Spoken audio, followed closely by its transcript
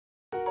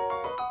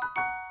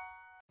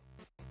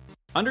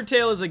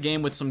Undertale is a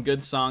game with some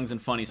good songs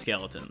and funny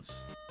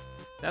skeletons.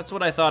 That's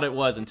what I thought it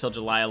was until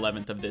July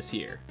 11th of this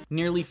year,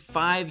 nearly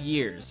 5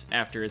 years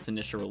after its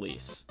initial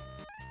release.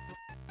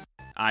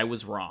 I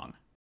was wrong.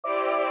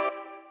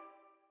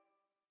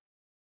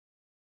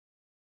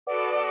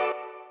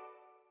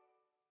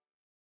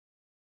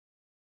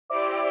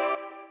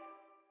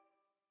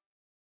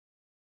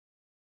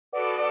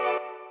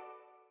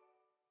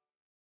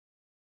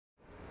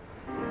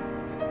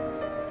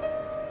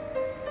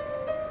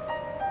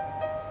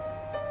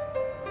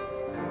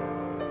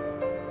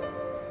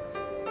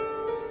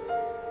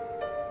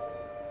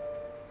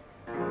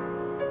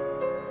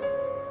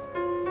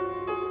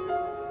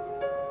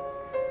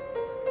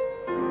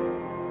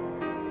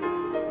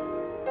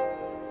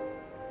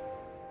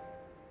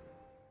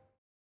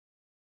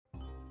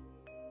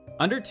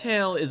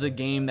 Undertale is a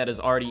game that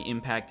has already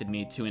impacted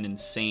me to an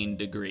insane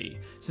degree.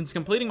 Since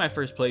completing my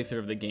first playthrough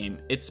of the game,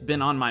 it's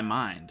been on my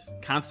mind,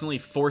 constantly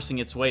forcing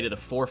its way to the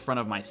forefront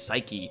of my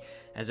psyche,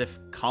 as if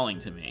calling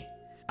to me.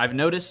 I've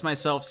noticed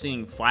myself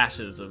seeing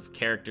flashes of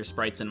character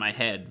sprites in my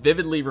head,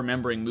 vividly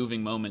remembering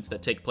moving moments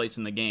that take place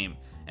in the game,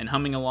 and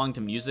humming along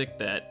to music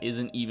that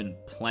isn't even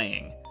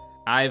playing.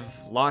 I've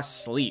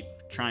lost sleep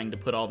trying to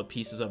put all the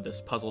pieces of this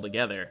puzzle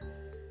together.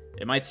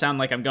 It might sound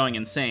like I'm going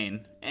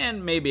insane,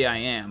 and maybe I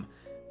am,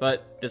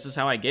 but this is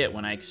how I get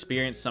when I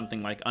experience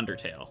something like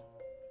Undertale.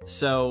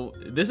 So,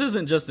 this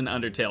isn't just an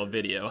Undertale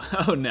video,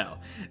 oh no.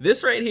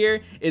 This right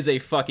here is a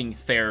fucking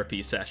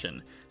therapy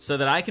session, so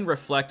that I can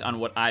reflect on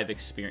what I've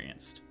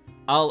experienced.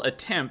 I'll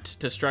attempt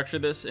to structure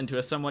this into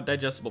a somewhat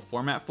digestible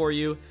format for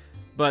you,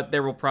 but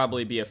there will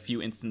probably be a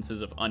few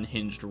instances of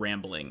unhinged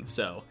rambling,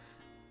 so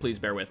please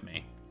bear with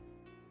me.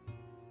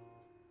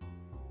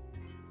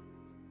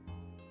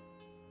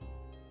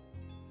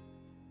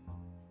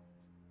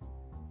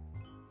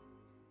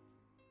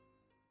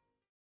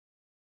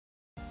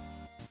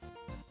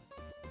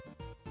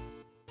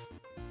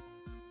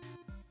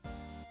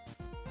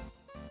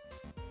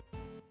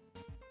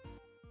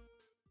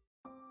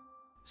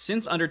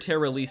 Since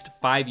Undertale released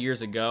 5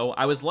 years ago,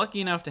 I was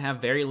lucky enough to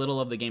have very little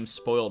of the game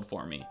spoiled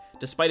for me,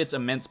 despite its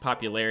immense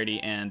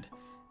popularity and,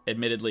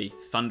 admittedly,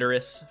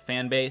 thunderous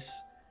fanbase.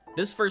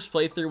 This first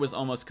playthrough was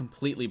almost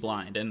completely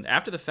blind, and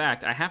after the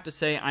fact, I have to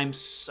say I'm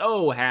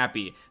so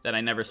happy that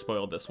I never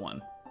spoiled this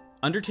one.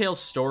 Undertale's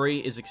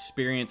story is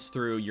experienced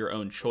through your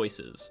own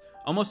choices.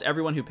 Almost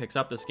everyone who picks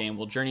up this game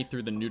will journey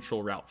through the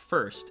neutral route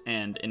first,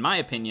 and in my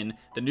opinion,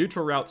 the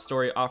neutral route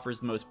story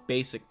offers the most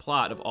basic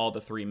plot of all the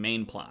 3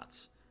 main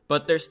plots.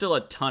 But there's still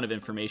a ton of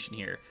information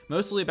here,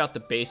 mostly about the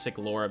basic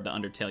lore of the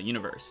Undertale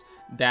universe,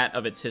 that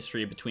of its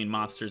history between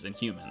monsters and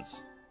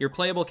humans. Your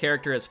playable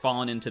character has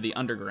fallen into the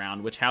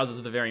underground, which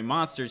houses the very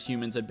monsters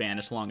humans had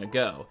banished long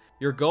ago.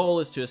 Your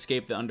goal is to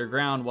escape the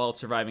underground while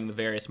surviving the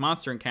various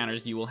monster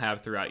encounters you will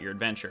have throughout your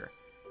adventure.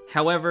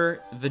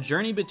 However, the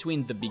journey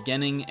between the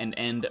beginning and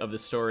end of the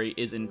story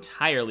is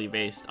entirely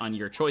based on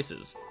your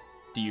choices.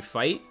 Do you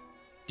fight?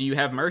 Do you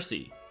have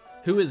mercy?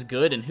 Who is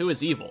good and who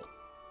is evil?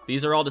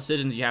 These are all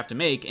decisions you have to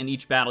make, and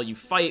each battle you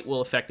fight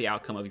will affect the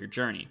outcome of your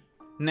journey.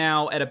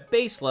 Now, at a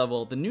base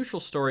level, the neutral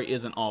story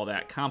isn't all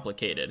that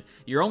complicated.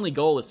 Your only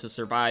goal is to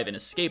survive and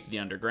escape the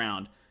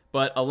underground,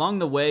 but along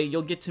the way,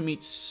 you'll get to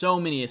meet so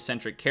many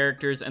eccentric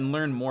characters and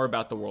learn more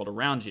about the world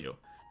around you.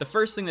 The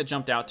first thing that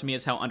jumped out to me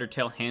is how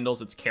Undertale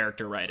handles its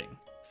character writing.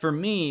 For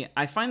me,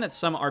 I find that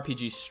some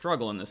RPGs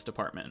struggle in this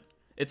department.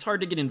 It's hard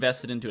to get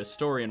invested into a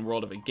story and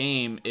world of a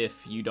game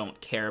if you don't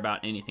care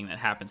about anything that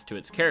happens to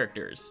its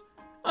characters.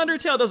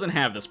 Undertale doesn't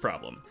have this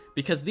problem,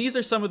 because these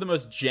are some of the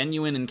most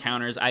genuine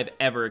encounters I've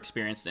ever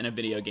experienced in a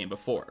video game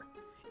before.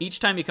 Each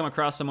time you come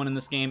across someone in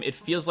this game, it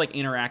feels like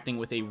interacting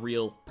with a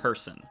real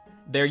person.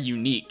 They're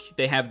unique,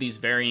 they have these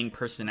varying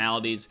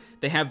personalities,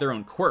 they have their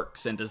own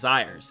quirks and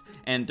desires,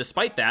 and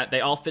despite that,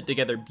 they all fit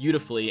together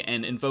beautifully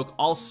and invoke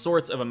all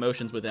sorts of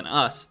emotions within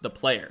us, the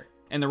player.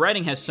 And the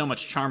writing has so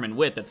much charm and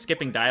wit that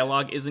skipping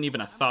dialogue isn't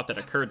even a thought that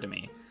occurred to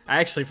me. I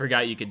actually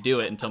forgot you could do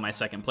it until my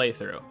second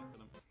playthrough.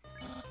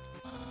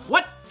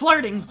 What?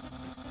 Flirting?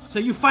 So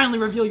you finally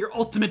reveal your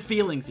ultimate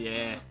feelings,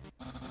 yeah.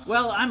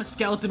 Well, I'm a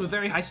skeleton with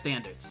very high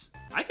standards.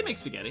 I can make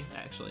spaghetti,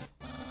 actually.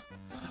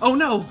 Oh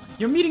no!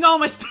 You're meeting all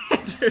my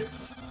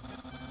standards!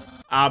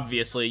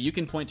 Obviously, you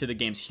can point to the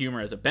game's humor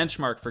as a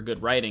benchmark for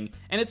good writing,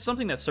 and it's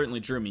something that certainly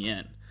drew me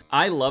in.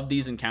 I love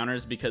these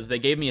encounters because they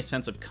gave me a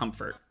sense of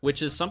comfort,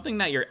 which is something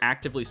that you're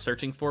actively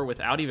searching for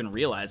without even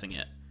realizing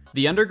it.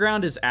 The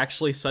underground is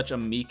actually such a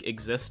meek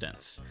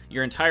existence.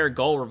 Your entire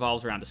goal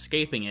revolves around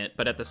escaping it,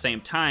 but at the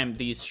same time,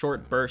 these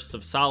short bursts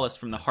of solace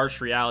from the harsh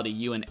reality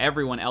you and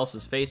everyone else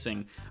is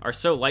facing are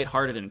so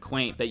lighthearted and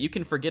quaint that you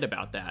can forget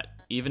about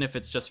that, even if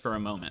it's just for a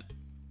moment.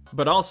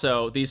 But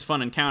also, these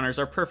fun encounters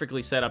are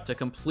perfectly set up to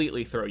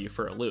completely throw you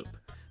for a loop.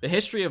 The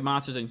history of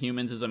monsters and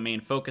humans is a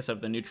main focus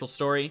of the neutral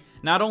story,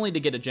 not only to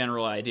get a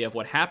general idea of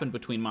what happened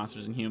between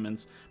monsters and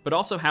humans, but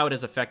also how it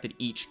has affected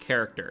each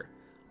character.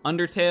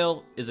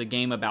 Undertale is a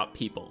game about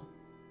people.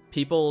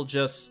 People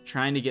just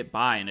trying to get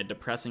by in a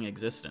depressing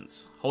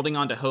existence, holding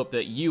on to hope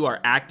that you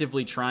are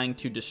actively trying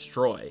to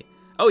destroy.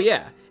 Oh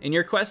yeah, in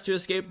your quest to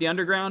escape the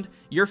underground,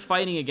 you're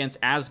fighting against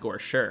Asgore,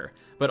 sure,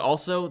 but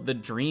also the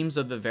dreams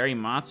of the very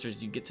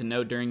monsters you get to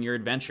know during your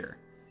adventure.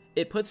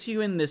 It puts you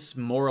in this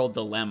moral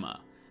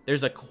dilemma.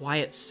 There's a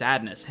quiet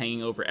sadness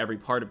hanging over every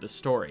part of the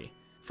story.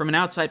 From an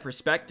outside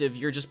perspective,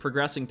 you're just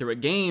progressing through a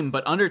game,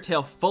 but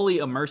Undertale fully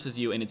immerses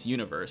you in its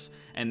universe,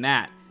 and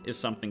that is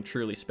something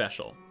truly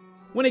special.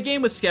 When a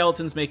game with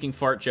skeletons making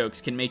fart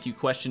jokes can make you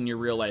question your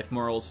real-life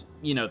morals,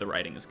 you know the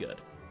writing is good.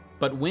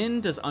 But when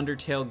does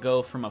Undertale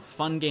go from a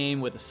fun game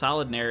with a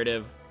solid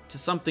narrative to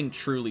something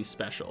truly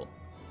special?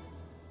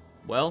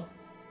 Well,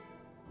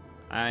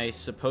 I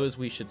suppose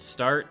we should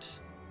start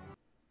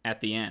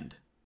at the end.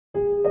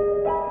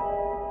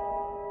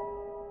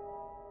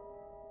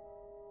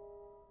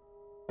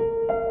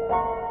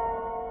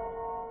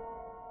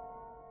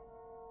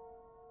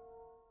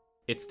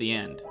 It's the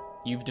end.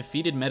 You've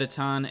defeated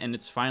Mettaton, and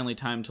it's finally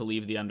time to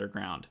leave the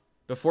underground.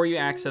 Before you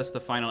access the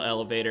final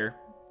elevator,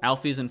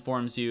 Alphys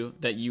informs you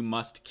that you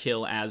must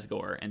kill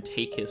Asgore and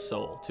take his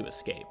soul to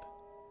escape.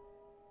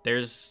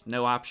 There's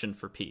no option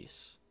for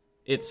peace.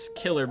 It's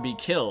kill or be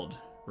killed,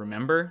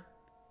 remember?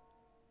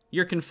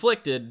 You're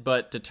conflicted,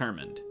 but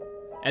determined.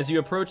 As you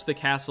approach the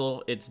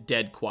castle, it's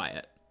dead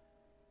quiet.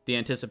 The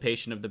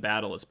anticipation of the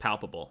battle is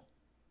palpable.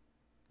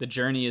 The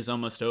journey is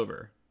almost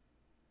over.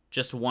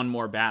 Just one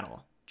more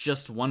battle.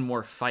 Just one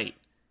more fight.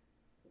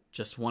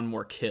 Just one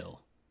more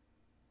kill.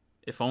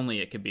 If only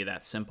it could be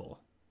that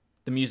simple.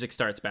 The music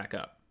starts back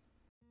up.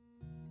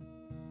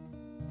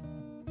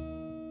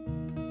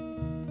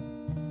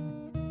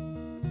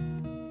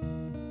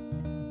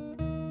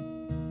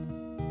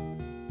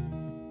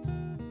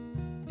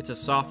 It's a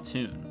soft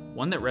tune,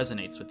 one that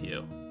resonates with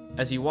you.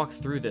 As you walk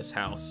through this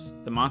house,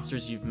 the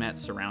monsters you've met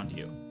surround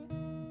you.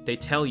 They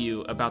tell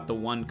you about the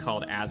one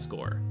called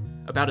Asgore,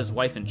 about his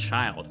wife and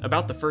child,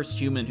 about the first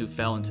human who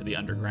fell into the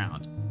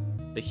underground,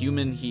 the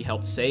human he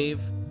helped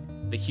save,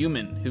 the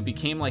human who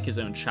became like his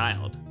own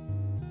child,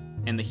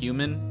 and the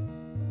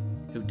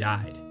human who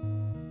died.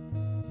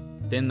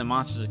 Then the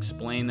monsters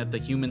explain that the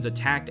humans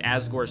attacked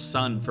Asgore's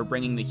son for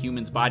bringing the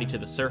human's body to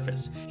the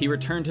surface. He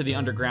returned to the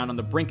underground on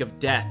the brink of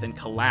death and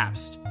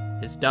collapsed,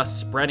 his dust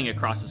spreading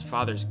across his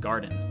father's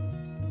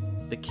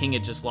garden. The king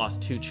had just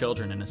lost 2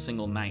 children in a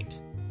single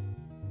night.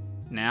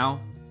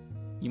 Now,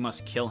 you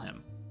must kill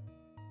him.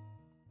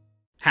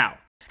 How?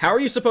 How are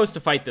you supposed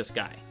to fight this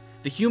guy?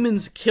 The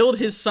humans killed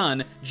his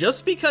son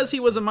just because he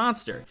was a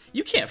monster.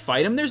 You can't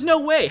fight him, there's no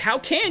way, how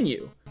can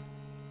you?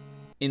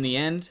 In the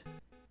end,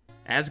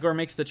 Asgore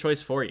makes the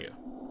choice for you.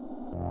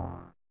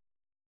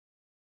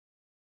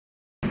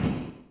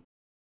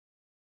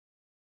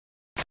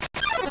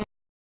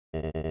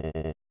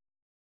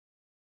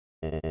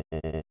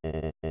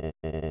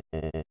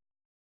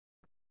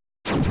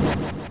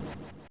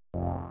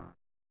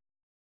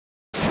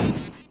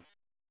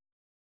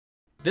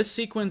 This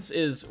sequence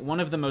is one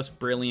of the most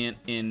brilliant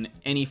in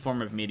any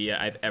form of media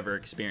I've ever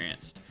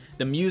experienced.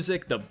 The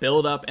music, the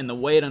build-up, and the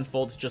way it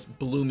unfolds just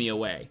blew me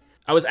away.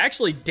 I was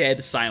actually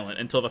dead silent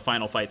until the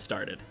final fight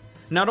started.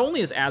 Not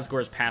only is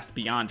Asgore's past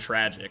beyond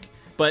tragic,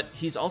 but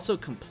he's also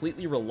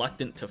completely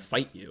reluctant to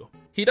fight you.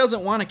 He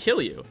doesn't want to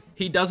kill you.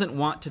 He doesn't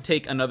want to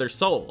take another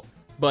soul,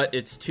 but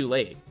it's too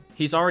late.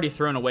 He's already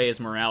thrown away his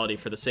morality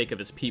for the sake of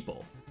his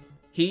people.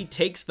 He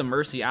takes the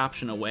mercy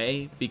option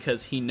away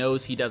because he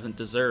knows he doesn't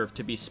deserve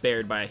to be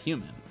spared by a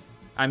human.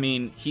 I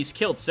mean, he's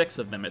killed 6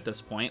 of them at this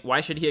point.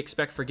 Why should he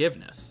expect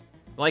forgiveness?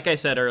 Like I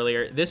said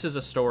earlier, this is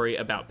a story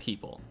about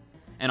people.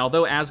 And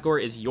although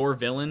Asgore is your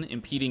villain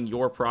impeding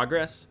your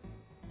progress,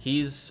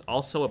 he's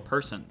also a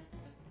person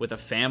with a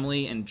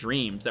family and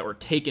dreams that were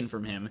taken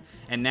from him,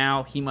 and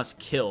now he must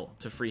kill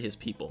to free his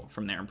people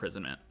from their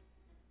imprisonment.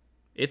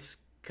 It's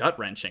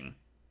gut-wrenching,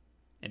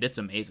 and it's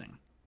amazing.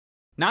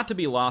 Not to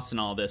be lost in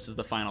all this is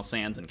the final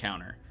Sans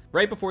encounter.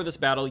 Right before this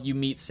battle, you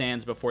meet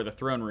Sans before the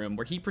throne room,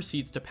 where he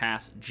proceeds to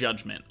pass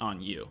judgment on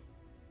you.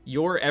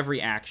 Your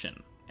every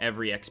action,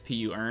 every XP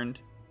you earned,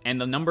 and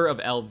the number of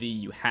LV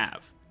you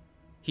have.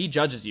 He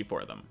judges you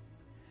for them.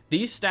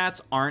 These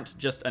stats aren't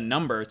just a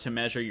number to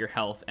measure your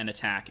health and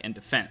attack and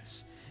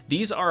defense.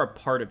 These are a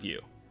part of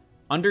you.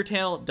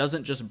 Undertale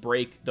doesn't just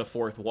break the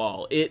 4th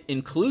wall, it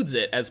includes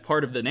it as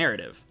part of the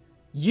narrative.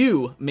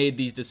 You made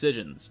these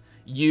decisions.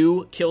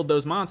 You killed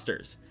those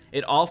monsters.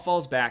 It all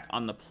falls back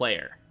on the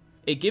player.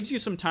 It gives you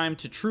some time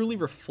to truly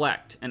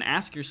reflect and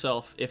ask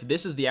yourself if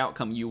this is the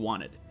outcome you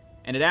wanted.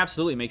 And it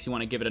absolutely makes you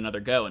want to give it another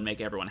go and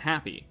make everyone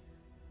happy.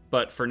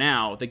 But for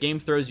now, the game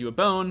throws you a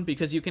bone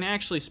because you can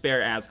actually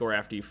spare Asgore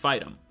after you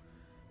fight him.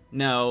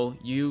 No,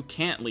 you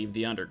can't leave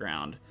the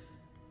underground.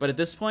 But at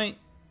this point,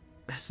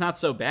 that's not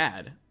so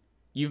bad.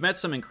 You've met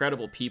some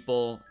incredible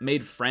people,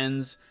 made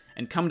friends,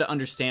 and come to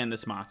understand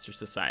this monster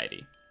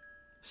society.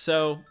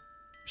 So,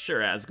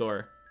 sure,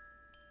 Asgore,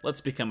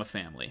 let's become a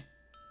family.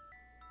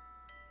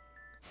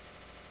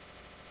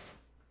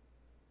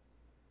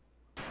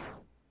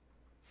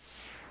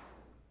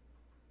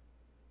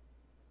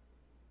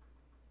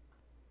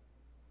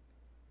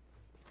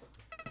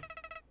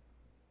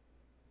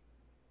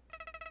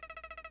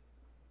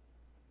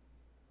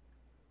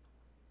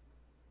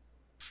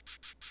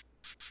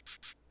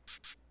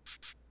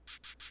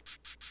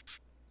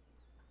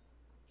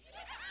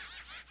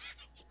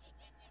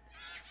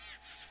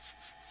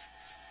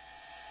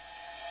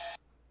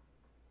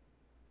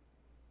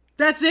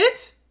 That's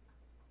it?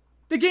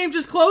 The game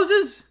just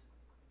closes?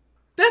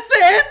 That's the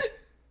end?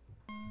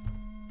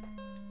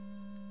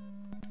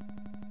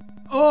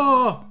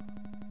 Oh!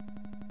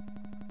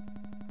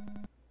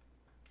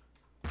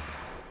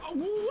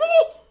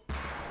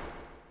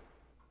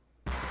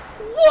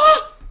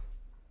 What?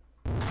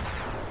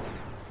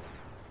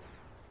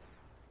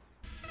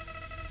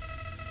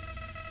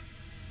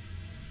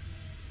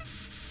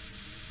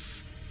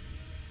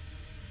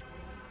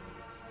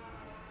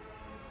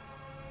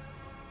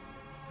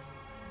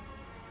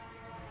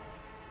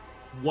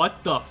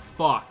 What the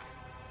fuck?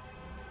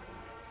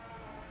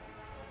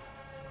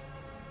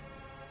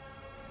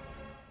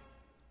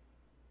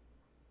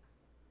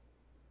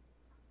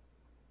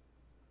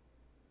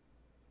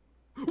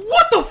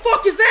 What the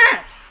fuck is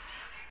that?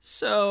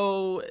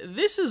 So,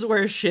 this is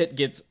where shit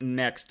gets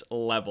next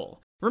level.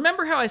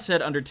 Remember how I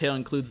said Undertale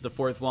includes the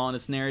fourth wall in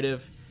its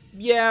narrative?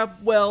 Yeah,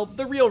 well,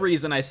 the real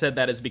reason I said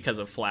that is because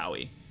of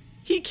Flowey.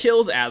 He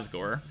kills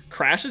Asgore,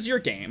 crashes your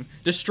game,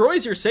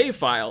 destroys your save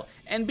file,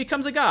 and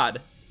becomes a god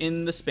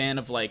in the span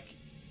of like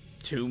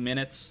 2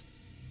 minutes.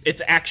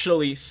 It's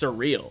actually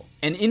surreal.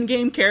 An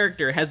in-game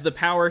character has the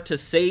power to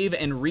save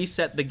and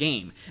reset the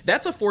game.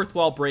 That's a fourth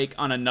wall break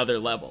on another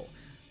level.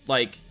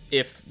 Like,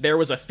 if there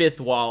was a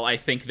fifth wall, I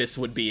think this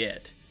would be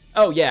it.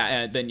 Oh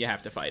yeah, then you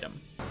have to fight him.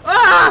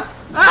 Ah!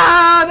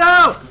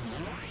 Ah,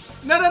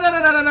 no! No, no, no, no,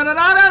 no, no, no, no,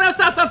 no, no,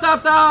 stop, stop, stop,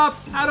 stop!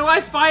 How do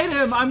I fight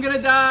him? I'm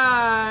gonna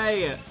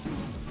die!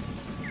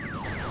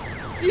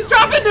 He's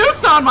dropping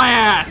nukes on my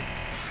ass!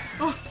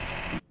 Oh.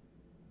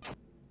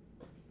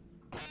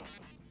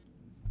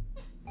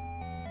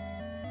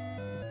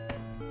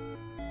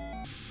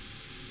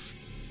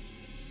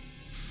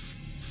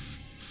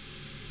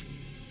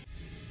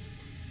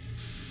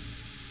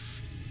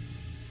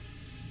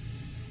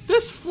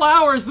 This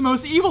flower is the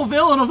most evil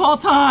villain of all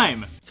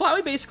time!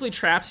 Flowey basically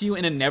traps you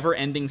in a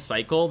never-ending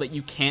cycle that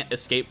you can't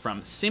escape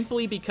from,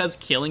 simply because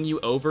killing you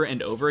over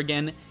and over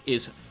again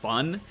is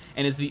fun,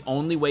 and is the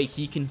only way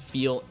he can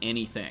feel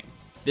anything.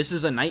 This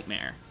is a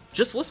nightmare.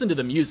 Just listen to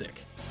the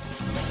music.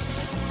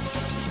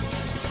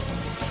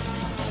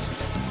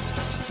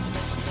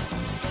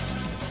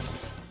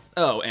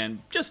 Oh, and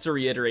just to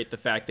reiterate the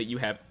fact that you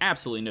have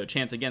absolutely no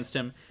chance against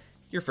him,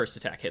 your first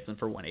attack hits him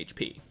for 1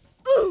 HP.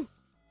 Ooh.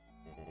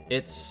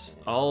 It's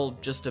all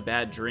just a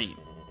bad dream.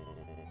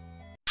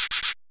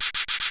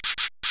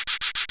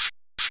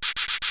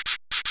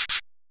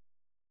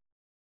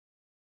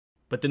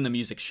 But then the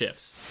music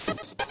shifts.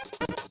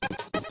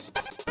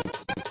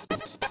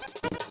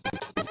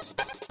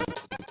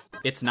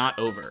 It's not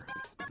over.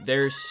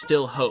 There's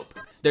still hope.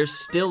 There's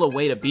still a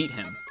way to beat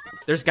him.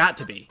 There's got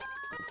to be.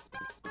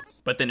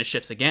 But then it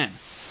shifts again.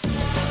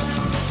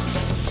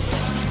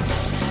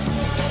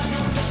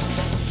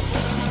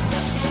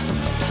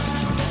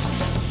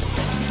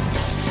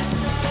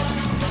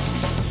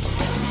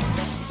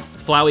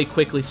 Flowey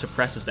quickly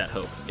suppresses that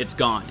hope. It's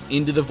gone.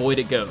 Into the void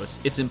it goes.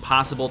 It's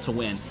impossible to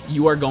win.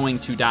 You are going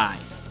to die.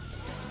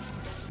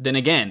 Then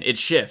again, it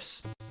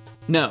shifts.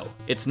 No,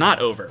 it's not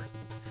over.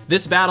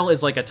 This battle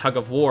is like a tug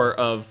of war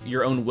of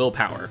your own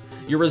willpower.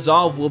 Your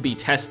resolve will be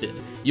tested.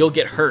 You'll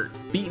get hurt,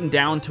 beaten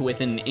down to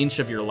within an inch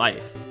of your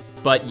life.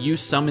 But you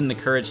summon the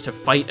courage to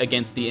fight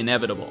against the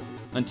inevitable.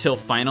 Until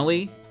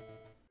finally,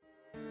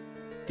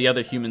 the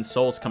other human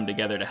souls come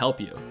together to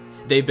help you.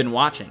 They've been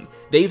watching.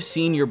 They've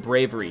seen your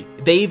bravery.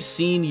 They've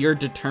seen your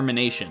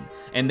determination.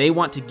 And they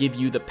want to give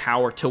you the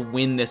power to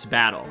win this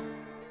battle.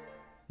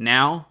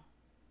 Now,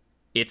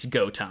 it's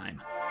go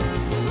time.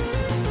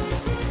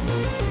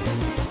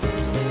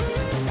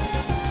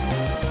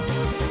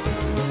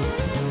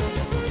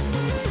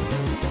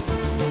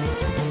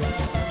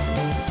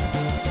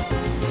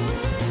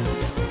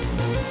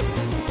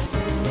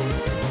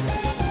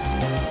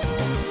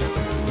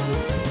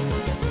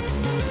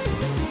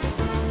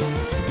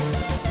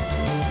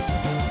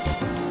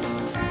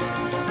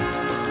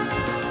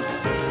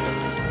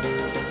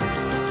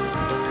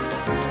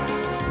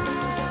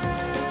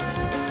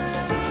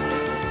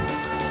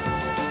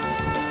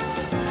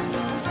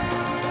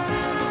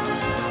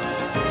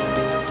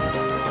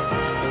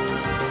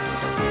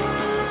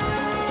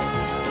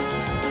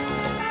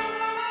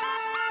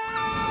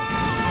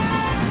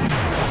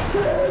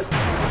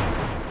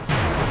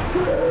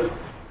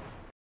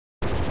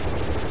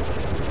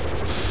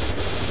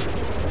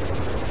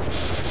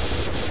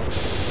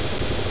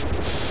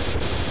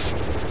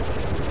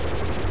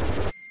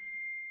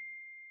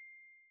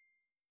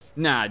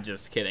 Nah,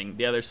 just kidding.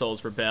 The other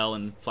souls rebel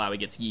and Flowey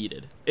gets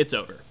yeeted. It's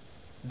over.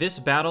 This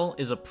battle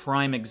is a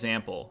prime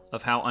example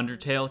of how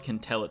Undertale can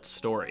tell its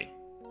story.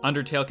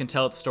 Undertale can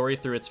tell its story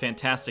through its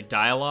fantastic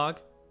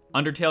dialogue.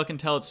 Undertale can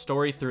tell its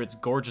story through its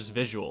gorgeous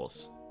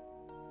visuals.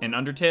 And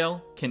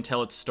Undertale can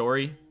tell its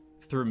story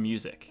through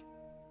music.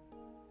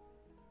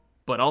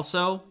 But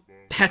also,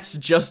 that's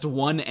just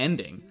one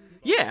ending.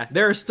 Yeah,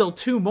 there are still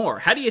 2 more.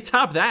 How do you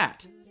top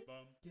that?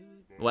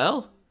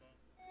 Well,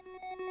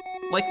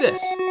 like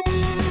this.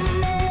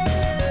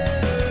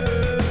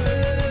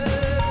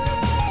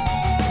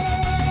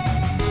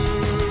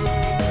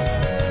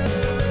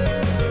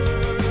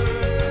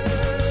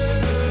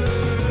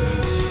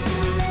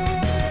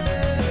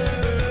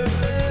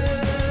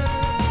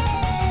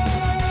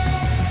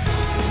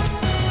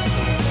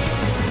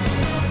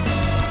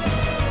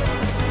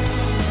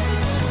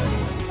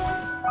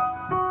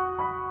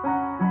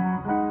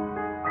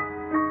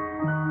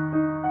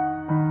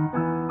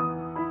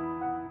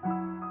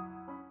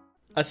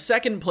 A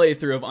second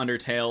playthrough of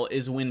Undertale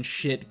is when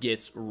shit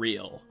gets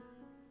real.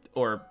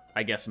 Or,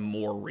 I guess,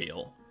 more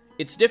real.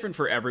 It's different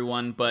for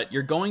everyone, but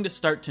you're going to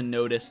start to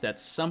notice that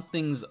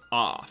something's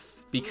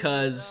off,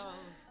 because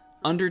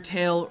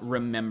Undertale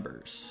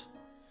remembers.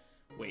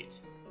 Wait.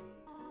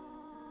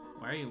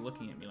 Why are you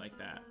looking at me like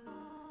that?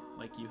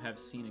 Like you have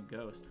seen a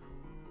ghost.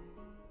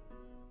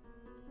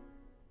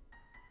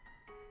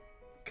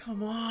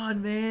 Come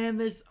on, man.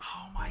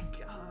 Oh my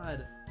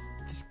god.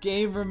 This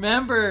game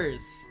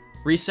remembers.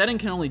 Resetting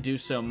can only do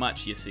so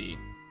much, you see.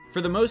 For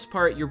the most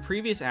part, your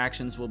previous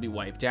actions will be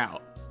wiped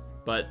out,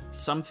 but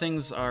some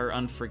things are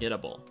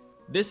unforgettable.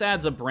 This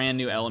adds a brand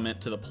new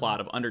element to the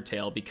plot of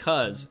Undertale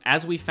because,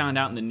 as we found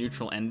out in the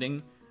neutral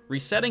ending,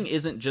 resetting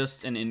isn't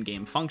just an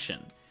in-game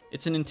function.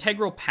 It's an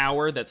integral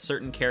power that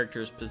certain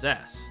characters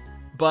possess.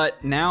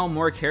 But now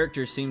more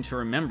characters seem to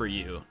remember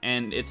you,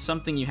 and it's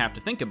something you have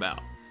to think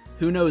about.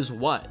 Who knows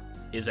what?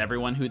 Is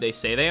everyone who they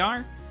say they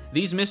are?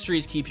 These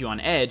mysteries keep you on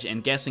edge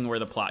and guessing where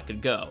the plot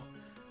could go.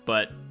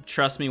 But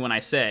trust me when I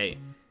say,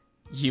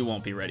 you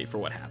won't be ready for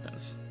what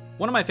happens.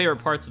 One of my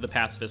favorite parts of the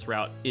Pacifist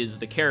route is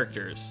the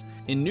characters.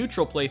 In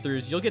neutral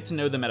playthroughs, you'll get to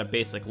know them at a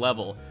basic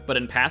level, but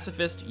in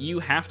Pacifist, you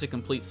have to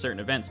complete certain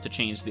events to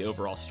change the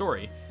overall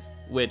story,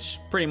 which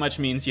pretty much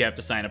means you have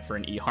to sign up for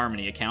an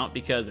eHarmony account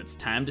because it's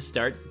time to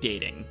start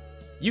dating.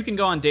 You can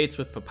go on dates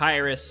with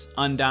Papyrus,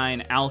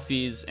 Undyne,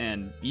 Alphys,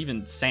 and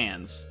even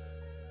Sans.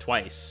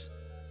 Twice.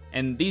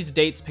 And these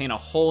dates paint a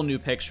whole new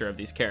picture of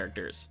these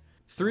characters.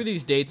 Through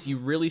these dates, you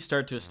really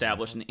start to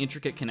establish an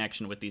intricate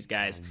connection with these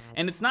guys,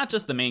 and it's not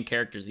just the main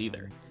characters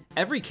either.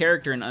 Every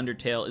character in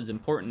Undertale is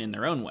important in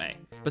their own way.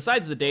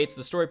 Besides the dates,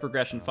 the story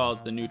progression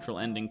follows the neutral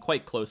ending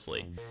quite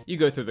closely. You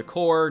go through the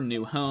core,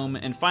 new home,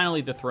 and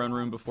finally the throne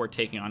room before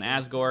taking on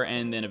Asgore,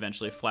 and then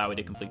eventually Flowey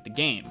to complete the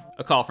game.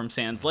 A call from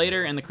Sans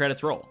later, and the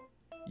credits roll.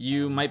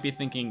 You might be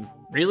thinking,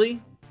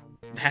 really?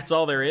 That's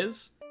all there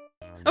is?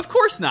 Of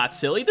course not,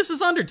 silly, this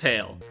is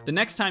Undertale! The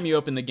next time you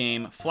open the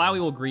game, Flowey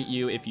will greet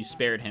you if you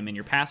spared him in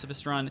your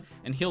Pacifist run,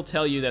 and he'll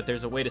tell you that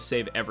there's a way to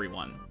save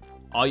everyone.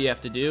 All you have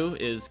to do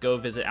is go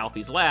visit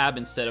Alfie's lab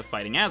instead of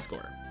fighting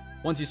Asgore.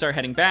 Once you start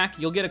heading back,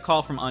 you'll get a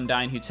call from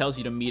Undyne who tells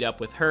you to meet up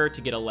with her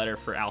to get a letter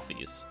for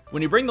Alphys.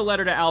 When you bring the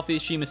letter to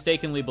Alphys, she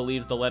mistakenly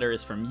believes the letter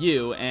is from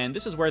you, and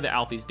this is where the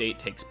Alphys date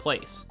takes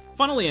place.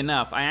 Funnily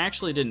enough, I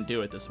actually didn't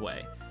do it this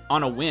way.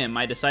 On a whim,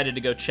 I decided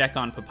to go check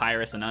on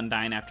Papyrus and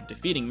Undyne after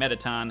defeating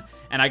Mettaton,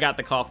 and I got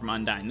the call from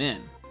Undyne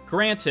then.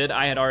 Granted,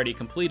 I had already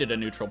completed a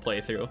neutral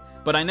playthrough,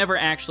 but I never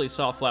actually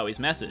saw Flowey's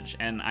message,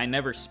 and I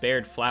never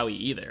spared Flowey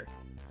either.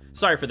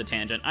 Sorry for the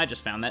tangent, I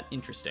just found that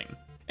interesting.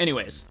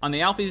 Anyways, on the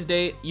Alphys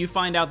date, you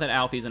find out that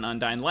Alphys and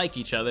Undyne like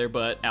each other,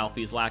 but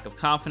Alphys' lack of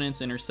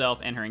confidence in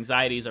herself and her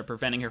anxieties are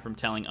preventing her from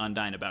telling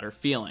Undyne about her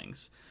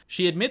feelings.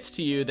 She admits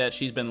to you that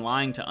she's been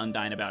lying to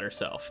Undyne about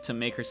herself to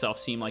make herself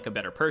seem like a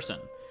better person,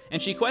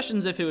 and she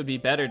questions if it would be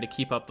better to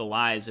keep up the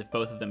lies if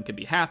both of them could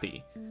be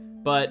happy.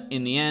 But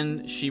in the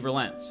end, she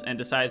relents and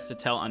decides to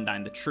tell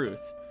Undyne the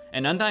truth,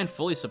 and Undyne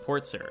fully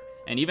supports her,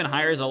 and even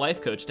hires a life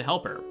coach to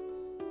help her.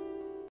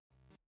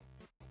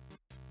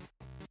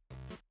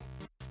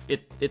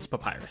 It's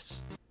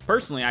Papyrus.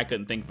 Personally, I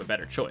couldn't think of a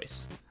better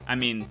choice. I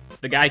mean,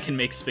 the guy can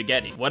make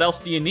spaghetti. What else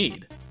do you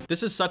need?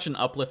 This is such an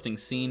uplifting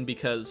scene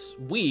because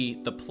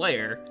we, the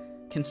player,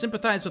 can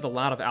sympathize with a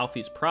lot of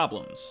Alfie's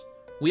problems.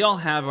 We all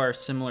have our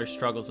similar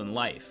struggles in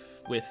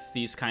life with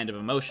these kind of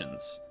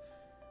emotions.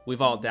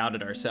 We've all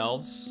doubted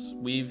ourselves.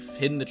 We've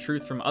hidden the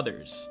truth from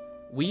others.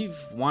 We've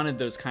wanted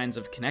those kinds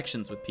of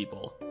connections with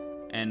people.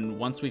 And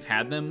once we've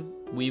had them,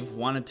 we've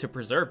wanted to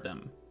preserve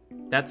them.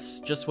 That's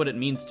just what it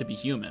means to be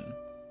human.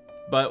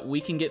 But we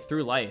can get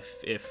through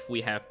life if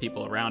we have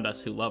people around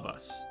us who love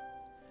us.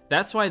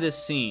 That's why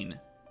this scene,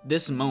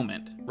 this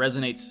moment,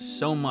 resonates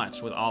so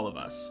much with all of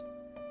us.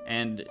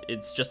 And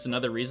it's just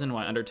another reason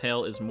why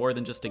Undertale is more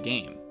than just a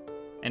game.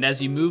 And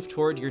as you move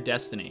toward your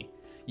destiny,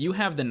 you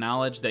have the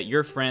knowledge that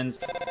your friends...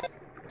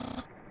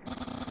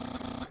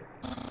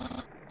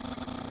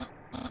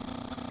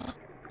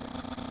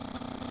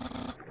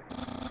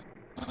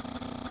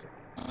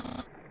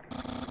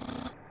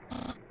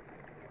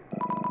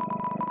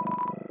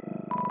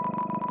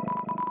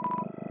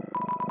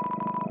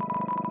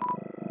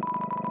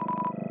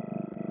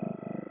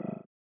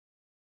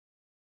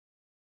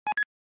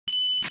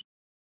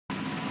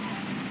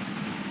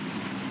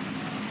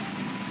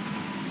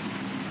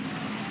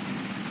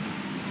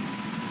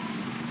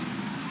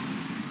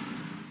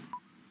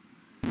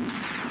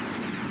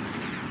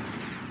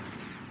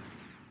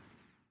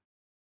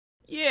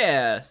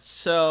 Yeah,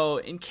 so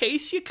in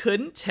case you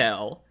couldn't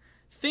tell,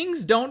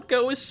 things don't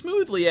go as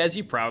smoothly as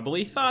you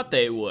probably thought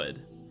they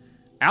would.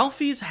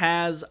 Alphys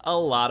has a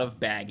lot of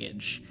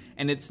baggage,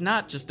 and it's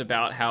not just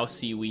about how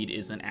seaweed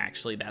isn't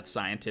actually that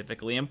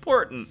scientifically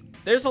important.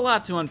 There's a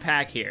lot to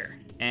unpack here,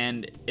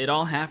 and it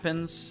all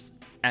happens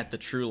at the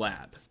True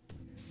Lab.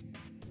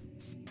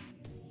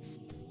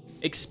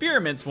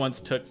 Experiments once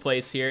took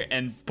place here,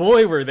 and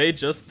boy were they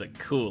just the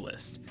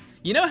coolest.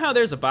 You know how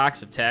there's a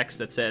box of text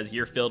that says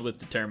you're filled with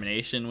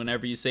determination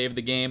whenever you save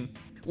the game?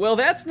 Well,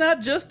 that's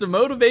not just a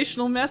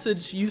motivational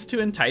message used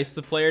to entice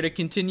the player to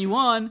continue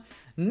on.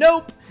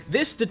 Nope!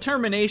 This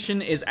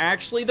determination is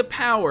actually the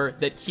power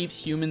that keeps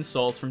human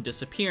souls from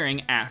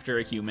disappearing after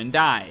a human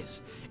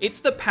dies. It's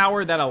the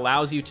power that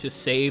allows you to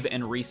save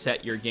and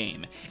reset your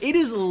game. It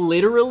is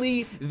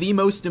literally the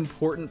most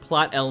important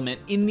plot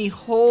element in the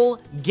whole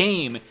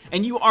game,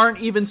 and you aren't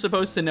even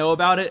supposed to know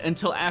about it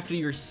until after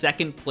your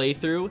second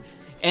playthrough,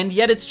 and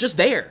yet it's just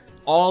there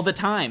all the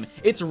time.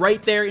 It's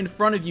right there in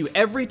front of you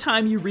every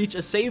time you reach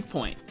a save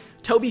point.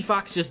 Toby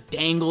Fox just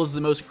dangles the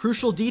most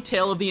crucial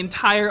detail of the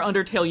entire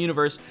Undertale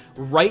universe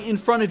right in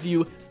front of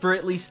you for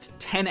at least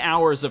 10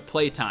 hours of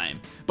playtime.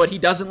 But he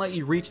doesn't let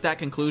you reach that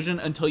conclusion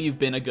until you've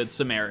been a good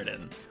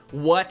Samaritan.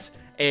 What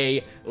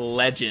a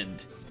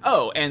legend.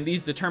 Oh, and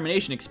these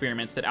determination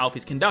experiments that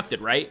Alphys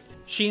conducted, right?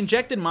 She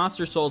injected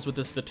monster souls with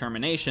this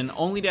determination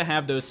only to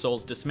have those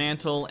souls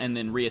dismantle and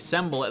then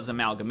reassemble as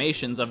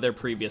amalgamations of their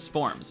previous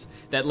forms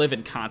that live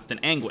in constant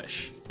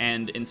anguish.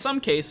 And in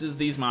some cases,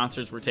 these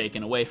monsters were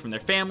taken away from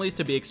their families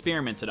to be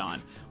experimented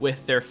on,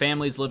 with their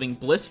families living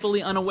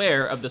blissfully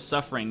unaware of the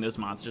suffering those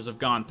monsters have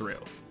gone through.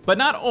 But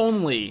not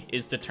only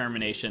is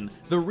determination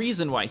the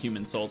reason why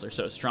human souls are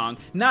so strong,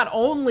 not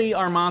only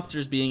are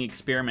monsters being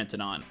experimented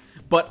on,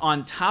 but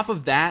on top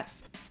of that,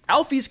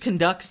 Alphys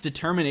conducts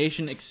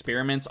determination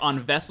experiments on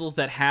vessels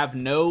that have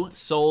no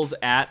souls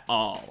at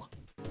all.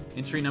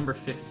 Entry number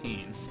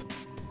 15.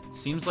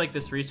 Seems like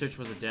this research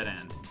was a dead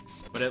end,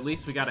 but at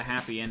least we got a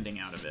happy ending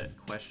out of it,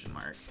 question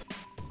mark.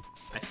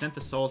 I sent the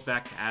souls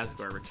back to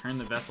Asgore, returned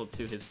the vessel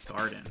to his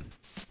garden.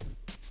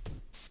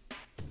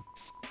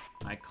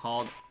 I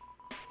called...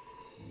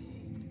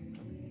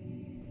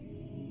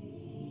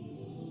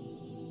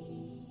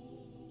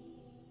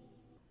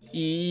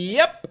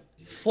 Yep!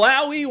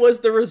 Flowey was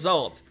the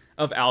result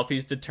of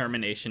Alphys'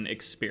 determination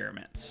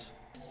experiments.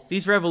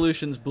 These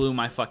revolutions blew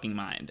my fucking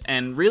mind,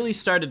 and really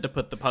started to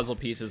put the puzzle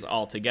pieces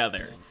all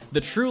together.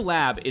 The True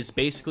Lab is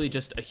basically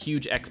just a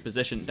huge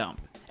exposition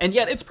dump, and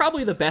yet it's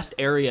probably the best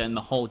area in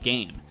the whole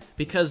game,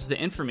 because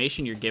the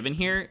information you're given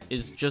here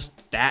is just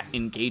that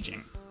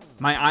engaging.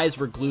 My eyes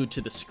were glued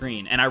to the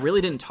screen, and I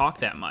really didn't talk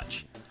that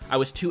much. I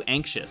was too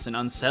anxious and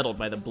unsettled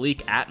by the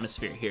bleak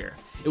atmosphere here.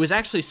 It was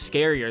actually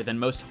scarier than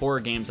most horror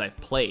games I've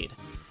played,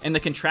 and the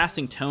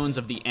contrasting tones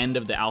of the end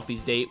of the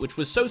Alphys date, which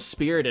was so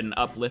spirited and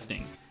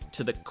uplifting,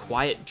 to the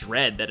quiet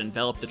dread that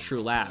enveloped the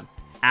True Lab,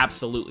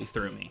 absolutely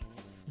threw me.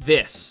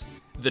 This,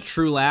 the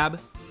True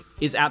Lab,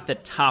 is at the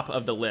top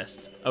of the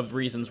list of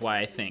reasons why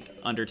I think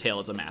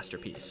Undertale is a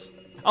masterpiece.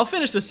 I'll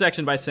finish this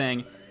section by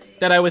saying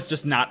that I was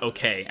just not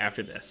okay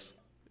after this,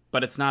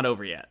 but it's not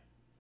over yet.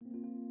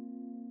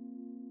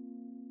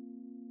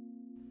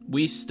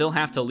 We still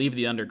have to leave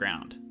the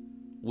underground.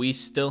 We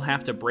still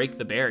have to break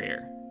the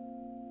barrier.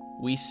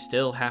 We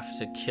still have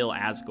to kill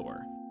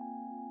Asgore.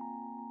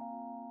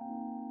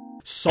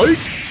 Psych!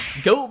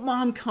 Goat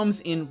Mom comes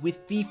in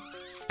with the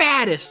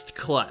fattest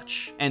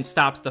clutch and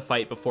stops the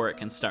fight before it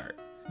can start.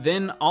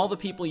 Then all the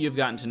people you've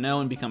gotten to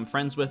know and become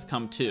friends with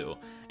come too,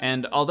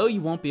 and although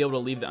you won't be able to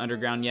leave the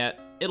underground yet,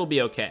 it'll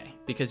be okay,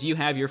 because you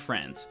have your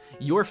friends,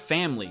 your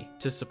family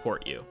to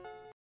support you.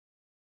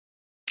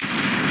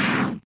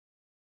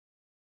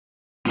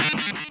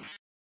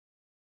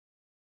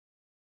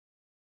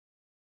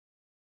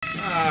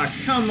 Ah,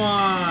 come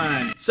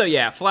on! So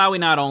yeah, Flowey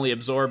not only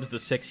absorbs the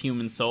 6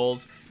 human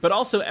souls, but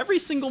also every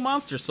single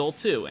monster soul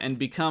too, and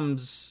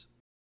becomes...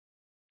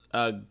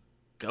 a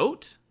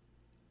goat?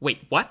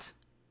 Wait, what?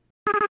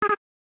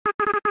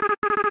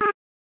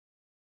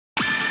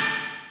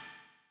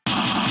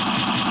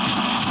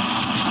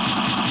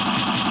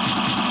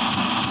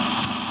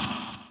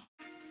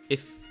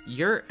 If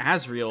you're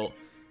Asriel,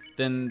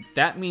 then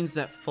that means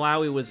that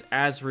Flowey was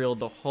Asriel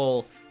the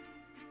whole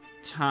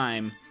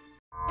time.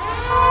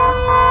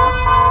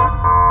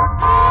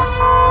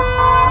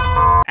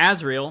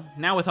 Asriel,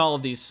 now with all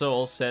of these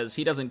souls, says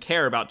he doesn't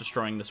care about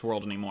destroying this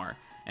world anymore,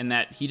 and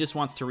that he just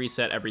wants to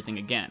reset everything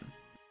again.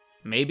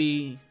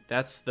 Maybe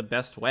that's the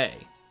best way.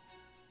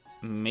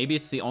 Maybe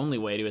it's the only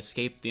way to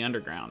escape the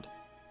underground.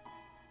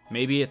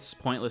 Maybe it's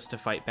pointless to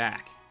fight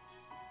back.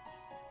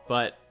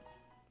 But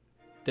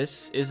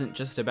this isn't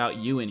just about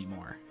you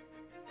anymore.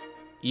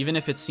 Even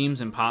if it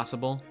seems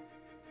impossible,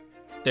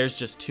 there's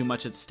just too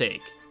much at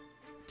stake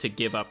to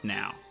give up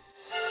now.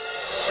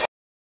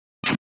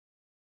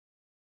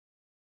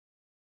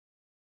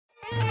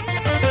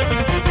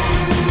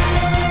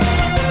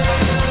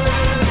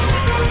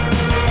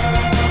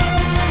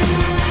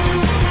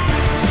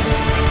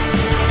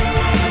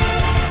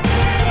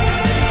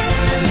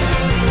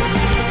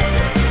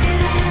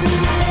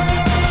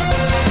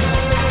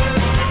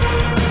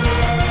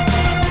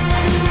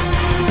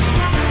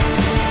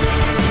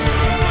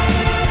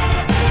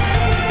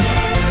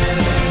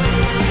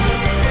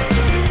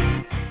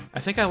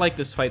 I think I like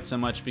this fight so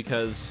much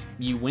because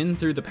you win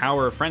through the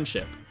power of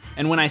friendship.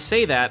 And when I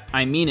say that,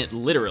 I mean it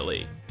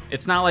literally.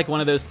 It's not like one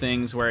of those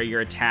things where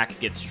your attack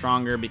gets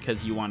stronger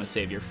because you want to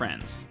save your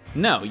friends.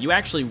 No, you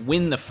actually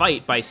win the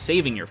fight by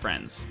saving your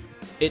friends.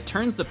 It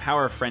turns the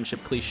power of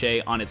friendship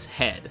cliche on its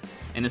head,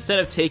 and instead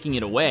of taking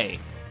it away,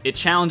 it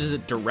challenges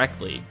it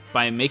directly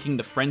by making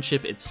the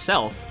friendship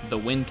itself the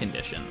win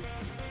condition.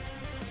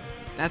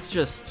 That's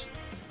just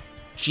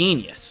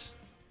genius.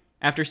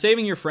 After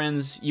saving your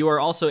friends, you are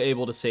also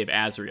able to save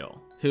Asriel,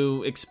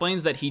 who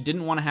explains that he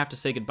didn't want to have to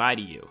say goodbye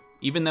to you,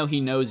 even though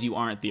he knows you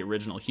aren't the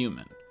original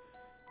human.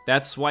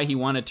 That's why he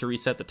wanted to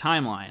reset the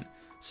timeline,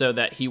 so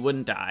that he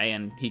wouldn't die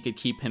and he could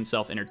keep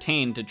himself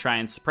entertained to try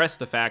and suppress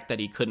the fact that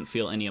he couldn't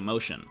feel any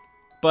emotion.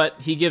 But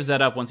he gives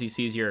that up once he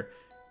sees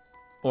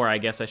or I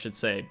guess I should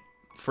say,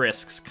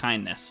 Frisk's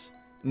kindness.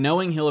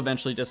 Knowing he'll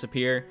eventually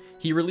disappear,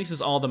 he releases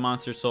all the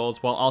monster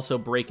souls while also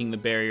breaking the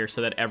barrier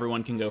so that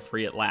everyone can go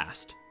free at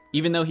last.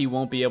 Even though he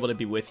won't be able to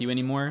be with you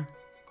anymore,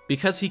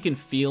 because he can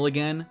feel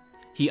again,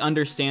 he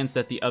understands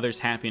that the other's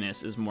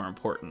happiness is more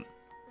important.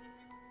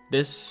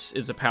 This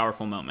is a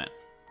powerful moment,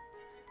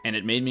 and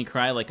it made me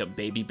cry like a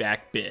baby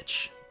back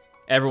bitch.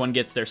 Everyone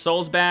gets their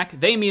souls back,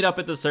 they meet up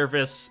at the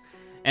surface,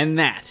 and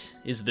that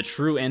is the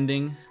true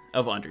ending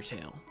of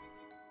Undertale.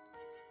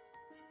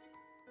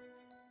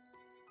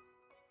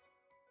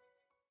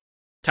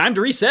 Time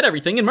to reset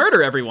everything and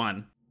murder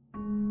everyone!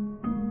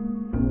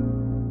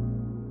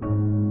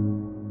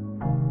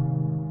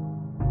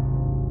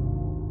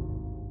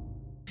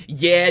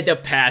 Yeah, the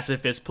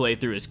pacifist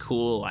playthrough is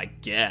cool, I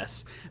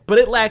guess, but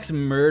it lacks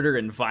murder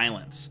and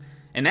violence,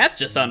 and that's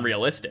just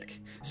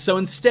unrealistic. So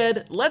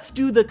instead, let's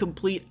do the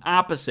complete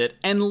opposite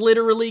and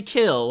literally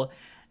kill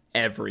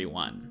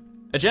everyone.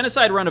 A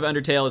genocide run of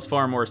Undertale is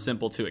far more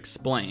simple to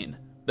explain.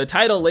 The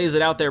title lays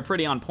it out there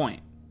pretty on point.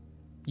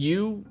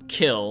 You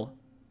kill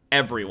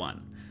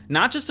everyone.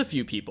 Not just a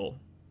few people,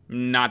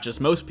 not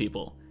just most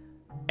people,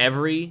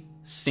 every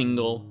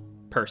single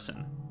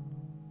person.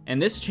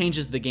 And this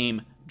changes the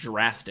game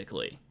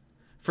drastically.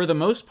 For the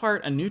most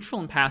part, a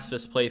neutral and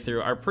pacifist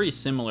playthrough are pretty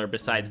similar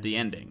besides the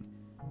ending.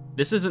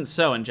 This isn't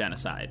so in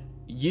Genocide.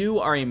 You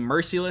are a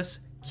merciless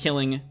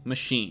killing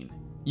machine.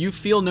 You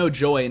feel no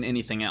joy in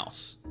anything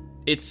else.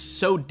 It's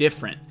so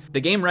different.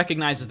 The game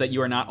recognizes that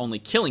you are not only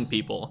killing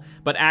people,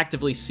 but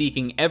actively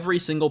seeking every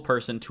single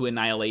person to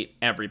annihilate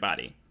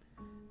everybody.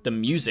 The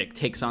music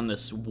takes on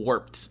this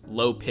warped,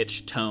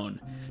 low-pitched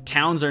tone.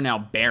 Towns are now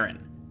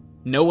barren.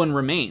 No one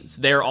remains.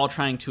 They are all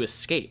trying to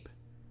escape.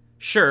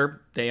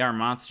 Sure, they are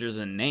monsters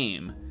in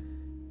name,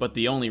 but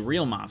the only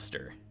real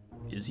monster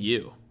is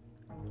you.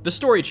 The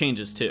story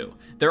changes too.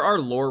 There are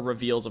lore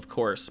reveals, of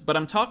course, but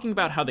I'm talking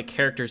about how the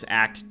characters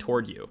act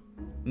toward you.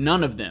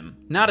 None of them,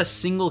 not a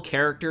single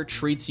character,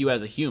 treats you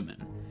as a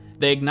human.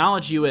 They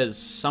acknowledge you as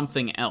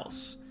something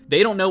else.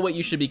 They don't know what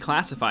you should be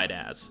classified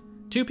as.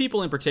 Two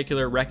people in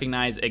particular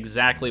recognize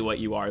exactly what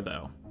you are,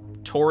 though.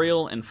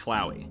 Toriel and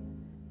Flowey.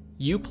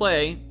 You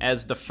play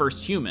as the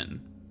first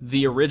human,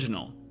 the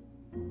original,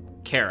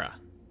 Kara.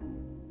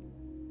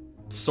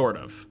 Sort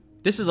of.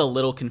 This is a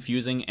little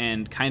confusing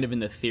and kind of in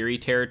the theory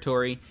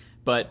territory,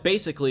 but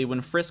basically when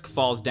Frisk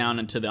falls down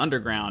into the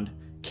underground,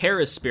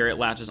 Kara's spirit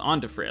latches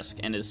onto Frisk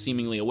and is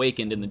seemingly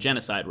awakened in the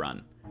genocide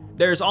run.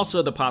 There's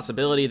also the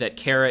possibility that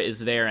Kara is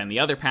there in the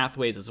other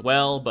pathways as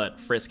well, but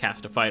Frisk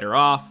has to fight her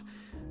off,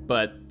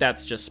 but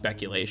that's just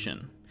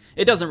speculation.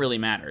 It doesn't really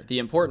matter. The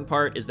important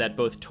part is that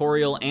both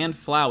Toriel and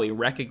Flowey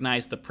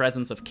recognize the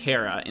presence of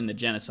Kara in the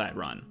genocide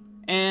run.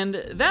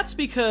 And that's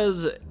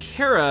because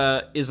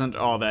Kara isn't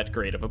all that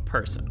great of a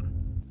person.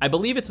 I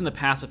believe it's in the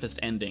pacifist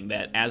ending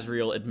that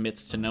Asriel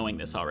admits to knowing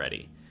this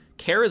already.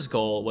 Kara's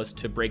goal was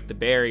to break the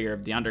barrier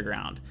of the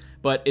underground,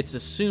 but it's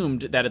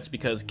assumed that it's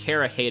because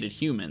Kara hated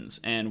humans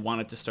and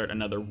wanted to start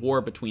another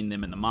war between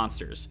them and the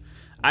monsters.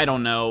 I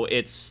don't know,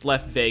 it's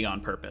left vague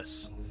on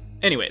purpose.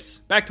 Anyways,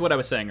 back to what I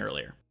was saying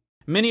earlier.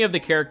 Many of the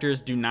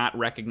characters do not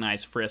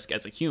recognize Frisk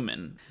as a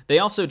human. They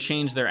also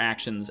change their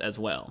actions as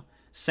well.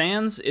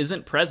 Sans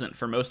isn't present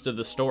for most of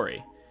the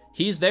story.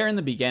 He's there in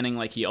the beginning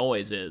like he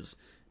always is,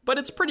 but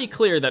it's pretty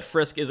clear that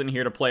Frisk isn't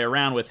here to play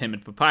around with him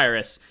and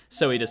Papyrus,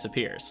 so he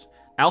disappears.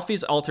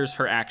 Alphys alters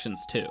her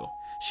actions too.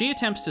 She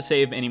attempts to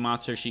save any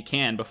monster she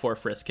can before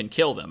Frisk can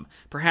kill them,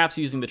 perhaps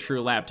using the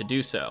True Lab to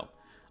do so.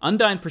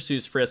 Undyne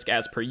pursues Frisk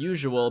as per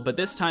usual, but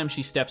this time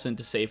she steps in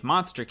to save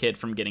Monster Kid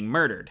from getting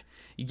murdered.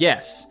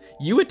 Yes,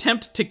 you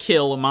attempt to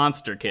kill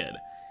Monster Kid.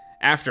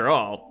 After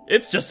all,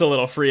 it's just a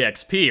little free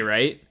XP,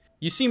 right?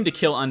 You seem to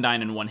kill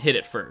Undyne in one hit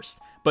at first,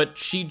 but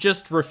she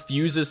just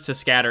refuses to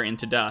scatter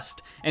into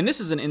dust, and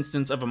this is an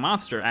instance of a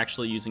monster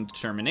actually using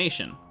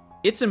determination.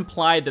 It's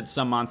implied that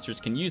some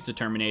monsters can use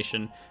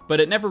determination, but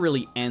it never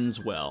really ends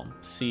well.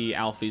 See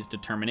Alphys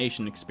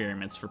determination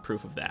experiments for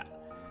proof of that.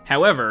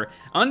 However,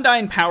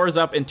 Undyne powers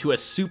up into a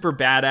super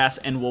badass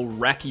and will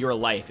wreck your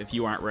life if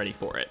you aren't ready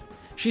for it.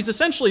 She's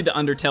essentially the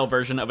Undertale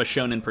version of a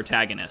shonen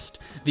protagonist,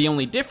 the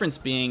only difference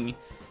being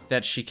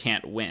that she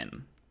can't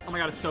win. Oh my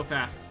god, it's so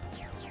fast.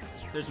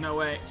 There's no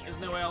way. There's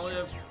no way I'll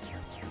live.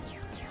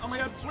 Oh my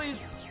god,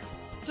 please.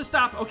 Just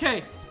stop.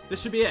 Okay,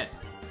 this should be it.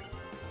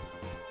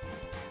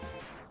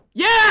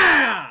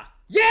 Yeah!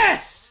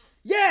 Yes!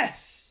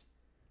 Yes!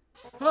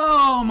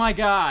 Oh my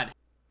god.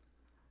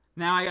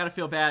 Now I gotta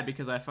feel bad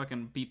because I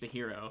fucking beat the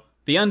hero.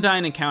 The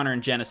Undyne encounter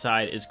in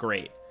Genocide is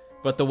great,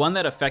 but the one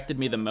that affected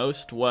me the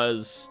most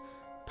was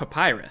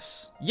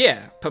Papyrus.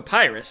 Yeah,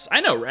 Papyrus.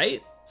 I know,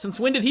 right? Since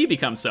when did he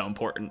become so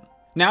important?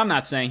 Now, I'm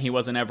not saying he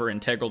wasn't ever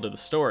integral to the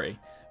story,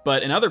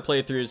 but in other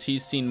playthroughs,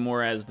 he's seen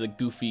more as the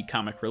goofy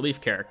comic relief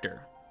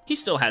character. He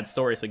still had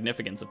story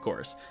significance, of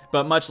course,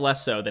 but much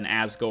less so than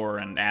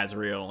Asgore and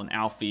Asriel and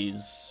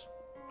Alphys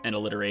and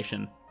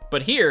alliteration.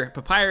 But here,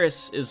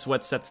 Papyrus is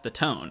what sets the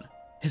tone.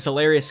 His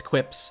hilarious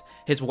quips,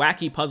 his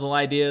wacky puzzle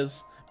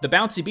ideas, the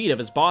bouncy beat of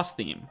his boss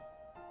theme,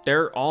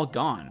 they're all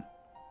gone.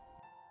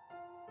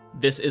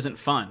 This isn't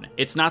fun.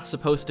 It's not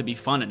supposed to be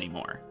fun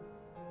anymore.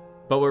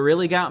 But what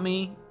really got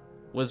me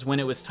was when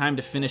it was time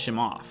to finish him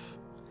off.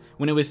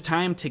 When it was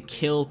time to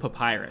kill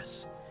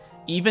Papyrus.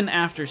 Even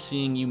after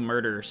seeing you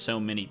murder so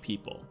many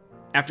people.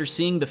 After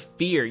seeing the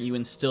fear you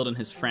instilled in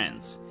his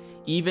friends.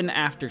 Even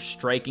after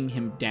striking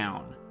him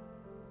down.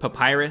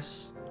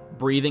 Papyrus,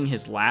 breathing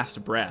his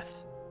last breath,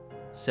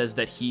 says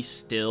that he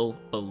still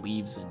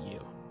believes in you.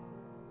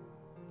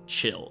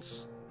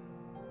 Chills.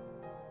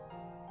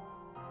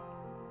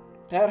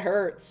 That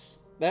hurts.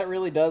 That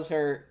really does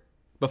hurt.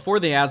 Before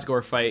the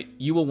Asgore fight,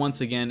 you will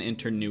once again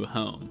enter New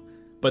Home,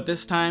 but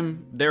this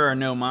time, there are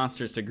no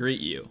monsters to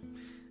greet you.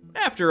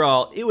 After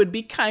all, it would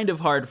be kind of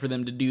hard for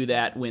them to do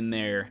that when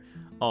they're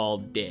all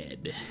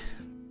dead.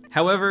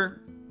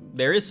 However,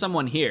 there is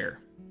someone here,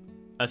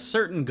 a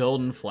certain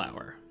golden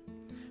flower.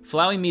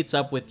 Flowey meets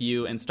up with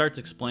you and starts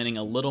explaining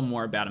a little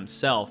more about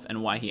himself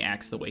and why he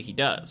acts the way he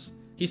does.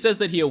 He says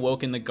that he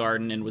awoke in the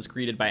garden and was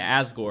greeted by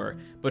Asgore,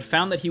 but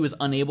found that he was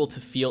unable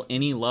to feel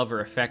any love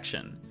or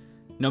affection.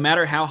 No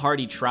matter how hard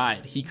he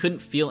tried, he couldn't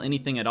feel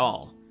anything at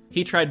all.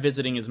 He tried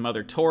visiting his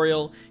mother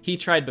Toriel, he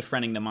tried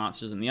befriending the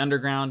monsters in the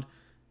underground,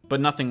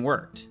 but nothing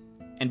worked.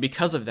 And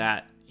because of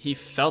that, he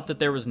felt that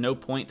there was no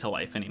point to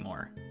life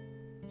anymore.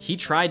 He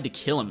tried to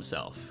kill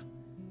himself.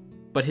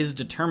 But his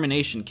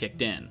determination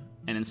kicked in,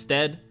 and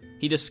instead,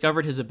 he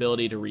discovered his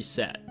ability to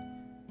reset.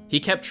 He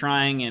kept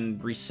trying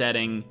and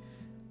resetting,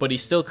 but he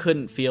still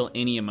couldn't feel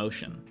any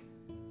emotion.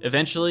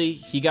 Eventually,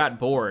 he got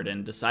bored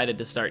and decided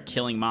to start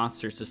killing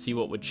monsters to see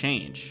what would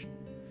change.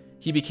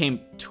 He became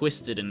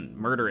twisted and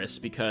murderous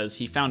because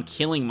he found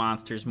killing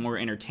monsters more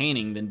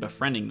entertaining than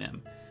befriending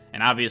them,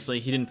 and obviously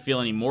he didn't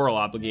feel any moral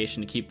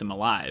obligation to keep them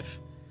alive.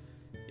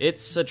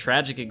 It's a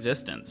tragic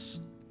existence.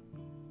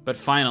 But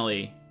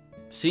finally,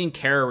 seeing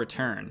Kara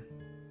return,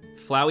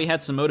 Flowey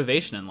had some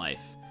motivation in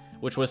life,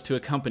 which was to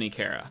accompany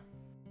Kara.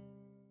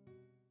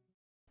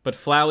 But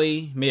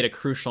Flowey made a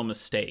crucial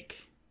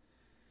mistake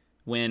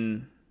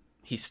when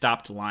he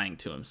stopped lying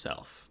to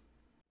himself.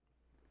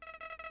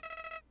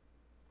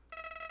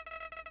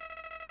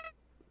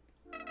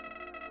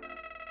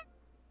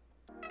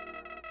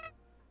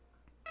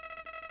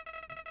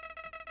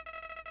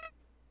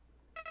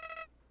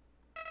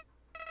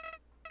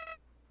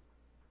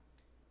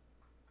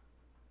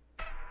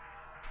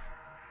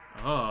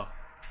 Oh.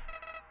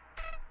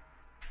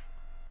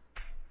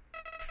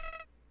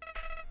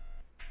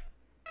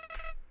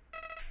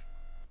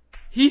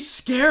 He's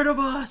scared of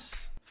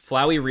us!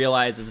 Flowey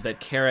realizes that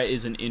Kara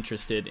isn't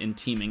interested in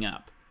teaming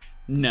up.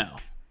 No,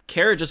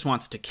 Kara just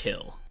wants to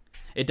kill.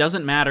 It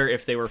doesn't matter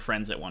if they were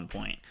friends at one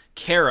point.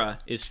 Kara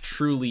is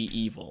truly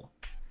evil.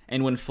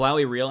 And when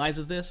Flowey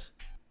realizes this,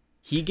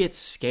 he gets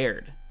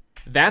scared.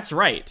 That's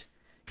right.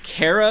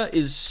 Kara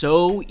is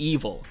so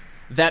evil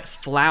that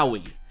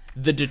Flowey,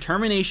 the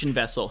determination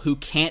vessel who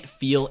can't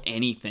feel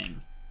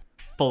anything,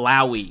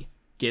 Flowey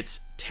gets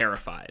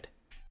terrified.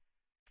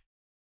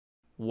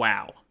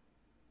 Wow.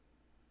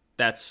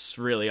 That's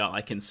really all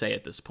I can say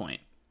at this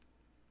point.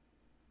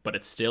 But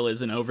it still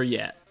isn't over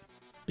yet.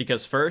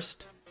 Because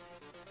first,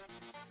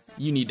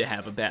 you need to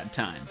have a bad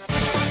time.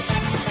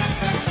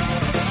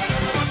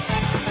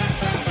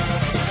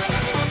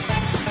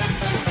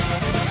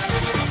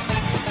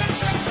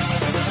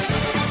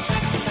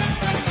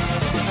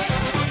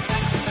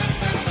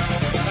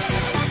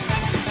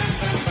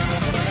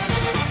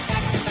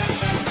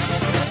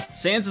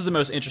 Sans is the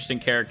most interesting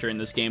character in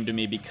this game to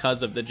me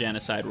because of the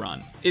Genocide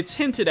run. It's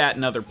hinted at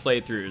in other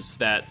playthroughs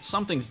that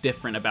something's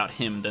different about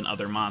him than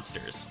other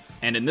monsters.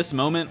 And in this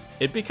moment,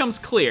 it becomes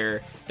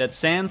clear that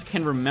Sans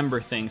can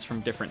remember things from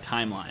different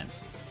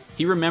timelines.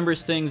 He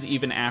remembers things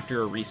even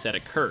after a reset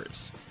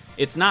occurs.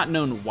 It's not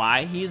known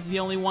why he is the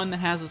only one that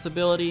has this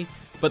ability,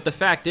 but the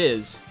fact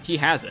is, he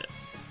has it.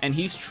 And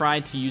he's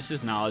tried to use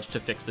his knowledge to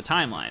fix the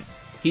timeline.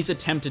 He's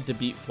attempted to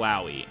beat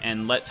Flowey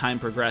and let time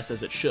progress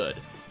as it should.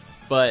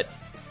 But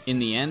in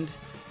the end,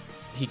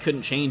 he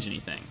couldn't change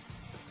anything.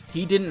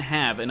 He didn't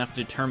have enough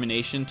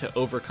determination to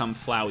overcome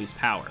Flowey's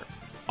power.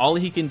 All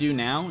he can do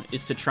now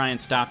is to try and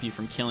stop you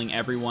from killing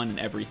everyone and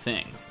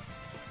everything.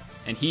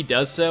 And he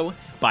does so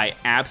by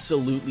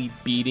absolutely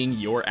beating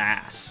your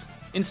ass.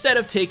 Instead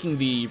of taking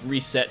the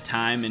reset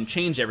time and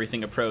change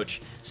everything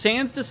approach,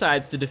 Sans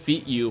decides to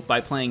defeat you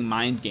by playing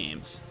mind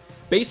games.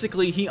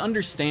 Basically, he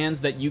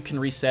understands that you can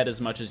reset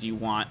as much as you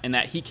want and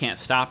that he can't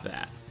stop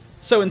that.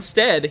 So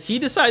instead, he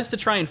decides to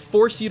try and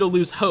force you to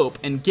lose hope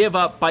and give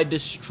up by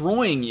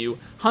destroying you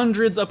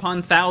hundreds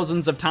upon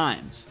thousands of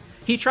times.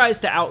 He tries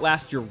to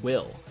outlast your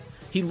will.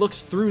 He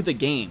looks through the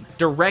game,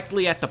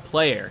 directly at the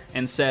player,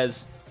 and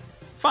says,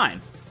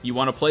 "Fine, you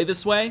want to play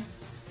this way?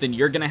 Then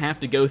you're gonna have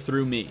to go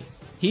through me."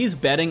 He's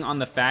betting on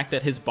the fact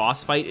that his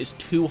boss fight is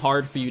too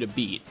hard for you to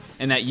beat,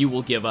 and that you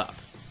will give up.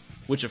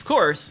 Which of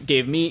course,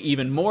 gave me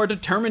even more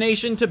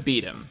determination to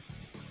beat him.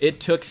 It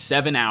took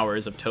 7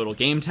 hours of total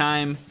game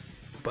time,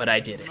 but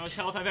I did it. Most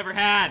health I've ever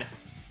had.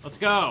 Let's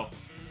go.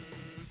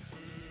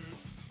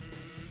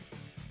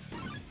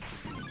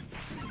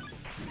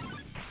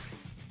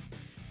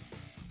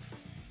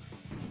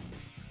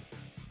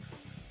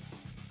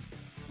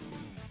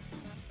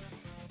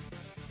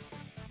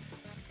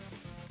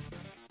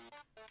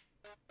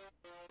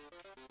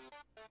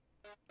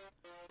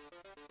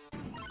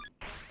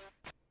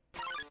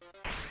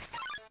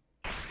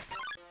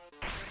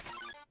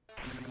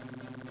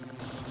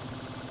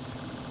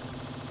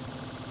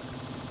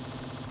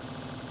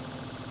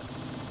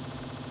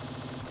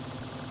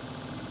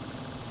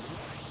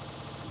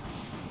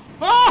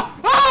 Ah!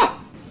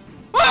 Ah!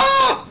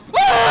 Ah!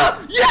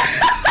 Ah! Yeah!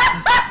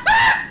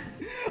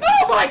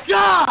 Oh my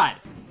god!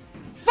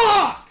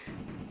 Fuck!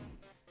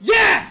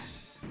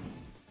 Yes!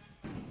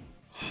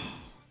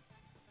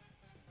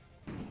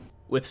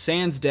 With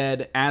Sans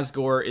dead,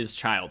 Asgore is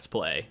child's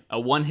play. A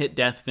one-hit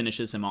death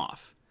finishes him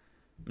off.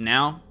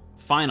 Now,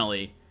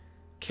 finally,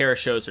 Kara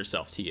shows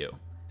herself to you,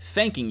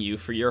 thanking you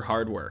for your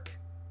hard work.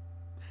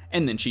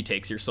 And then she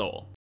takes your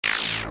soul.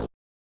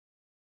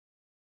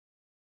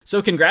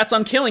 So congrats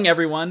on killing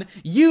everyone,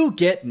 you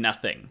get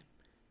nothing.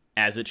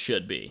 As it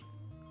should be.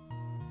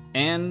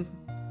 And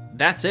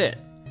that's it.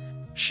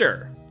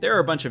 Sure, there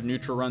are a bunch of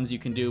neutral runs you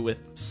can do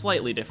with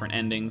slightly different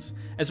endings,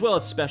 as well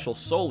as special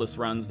soulless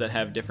runs that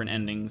have different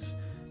endings,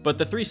 but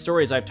the 3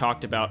 stories I've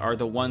talked about are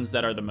the ones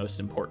that are the most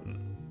important.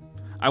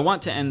 I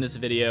want to end this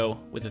video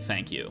with a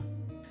thank you.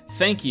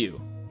 Thank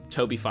you,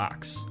 Toby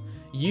Fox.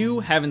 You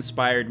have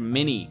inspired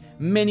many,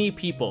 many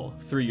people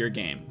through your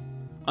game.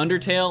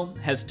 Undertale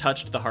has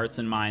touched the hearts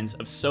and minds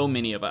of so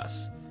many of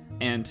us,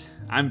 and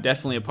I'm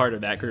definitely a part of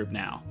that group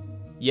now.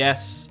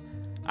 Yes,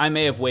 I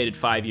may have waited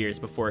 5 years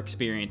before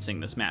experiencing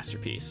this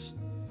masterpiece,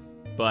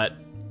 but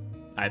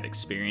I've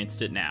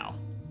experienced it now.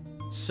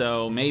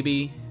 So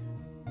maybe,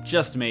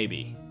 just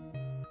maybe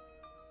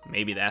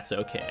that's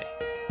okay.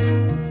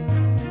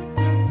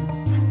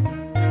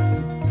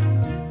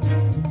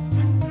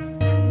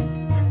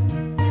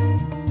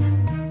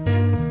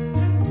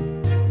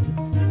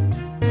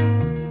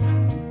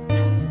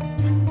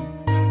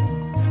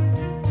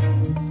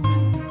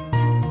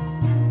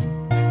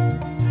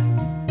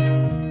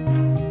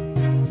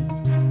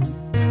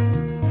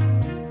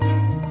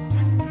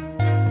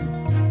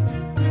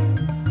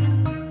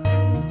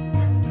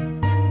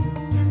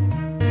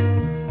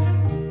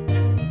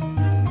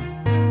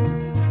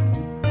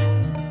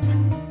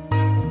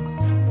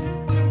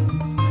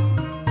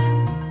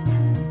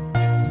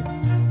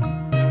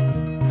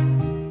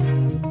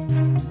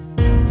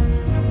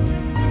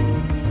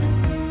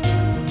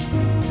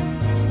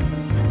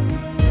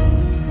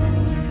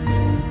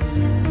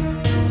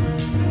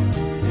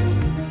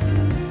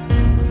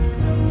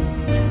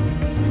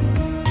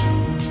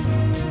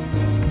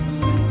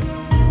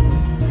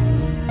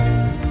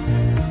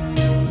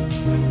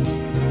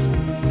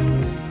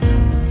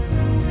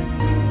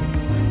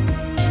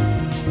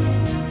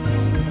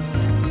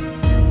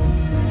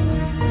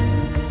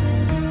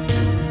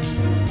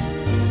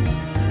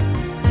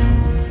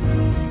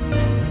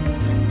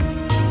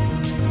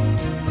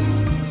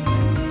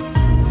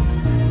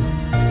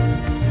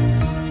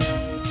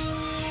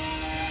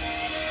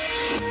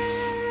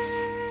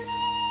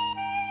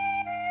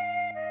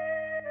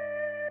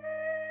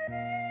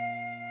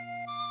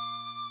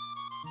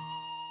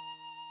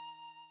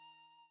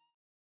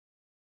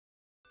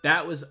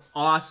 That was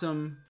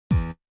awesome.